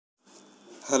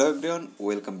Hello everyone,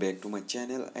 welcome back to my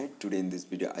channel, and today in this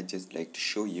video I just like to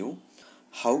show you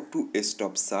how to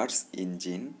stop search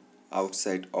engine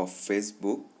outside of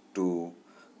Facebook to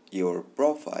your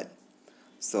profile.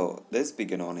 So let's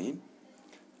begin on it.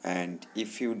 And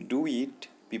if you do it,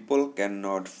 people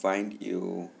cannot find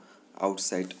you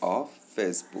outside of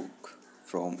Facebook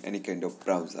from any kind of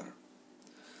browser.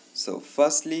 So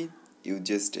firstly, you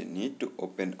just need to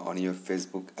open on your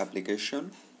Facebook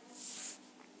application.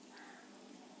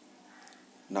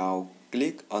 Now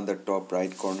click on the top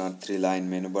right corner three-line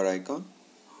menu bar icon.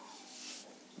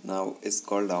 Now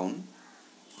scroll down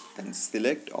and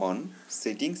select on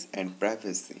Settings and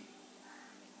Privacy.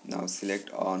 Now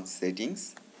select on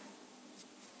Settings.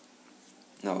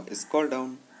 Now scroll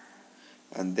down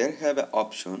and there have an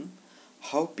option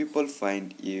how people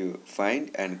find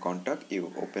and contact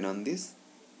you. Open on this.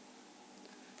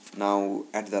 Now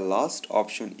at the last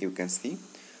option you can see,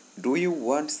 do you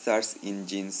want search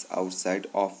engines outside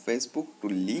of Facebook to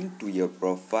link to your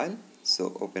profile?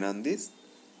 So open on this,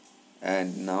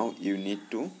 and now you need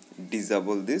to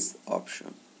disable this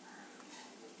option.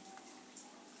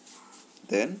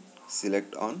 Then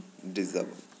select on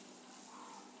disable.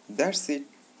 That's it.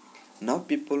 Now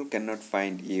people cannot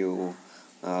find you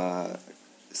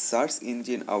search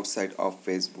engine outside of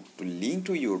Facebook to link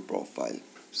to your profile.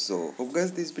 So hope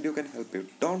guys this video can help you.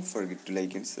 Don't forget to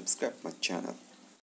like and subscribe my channel.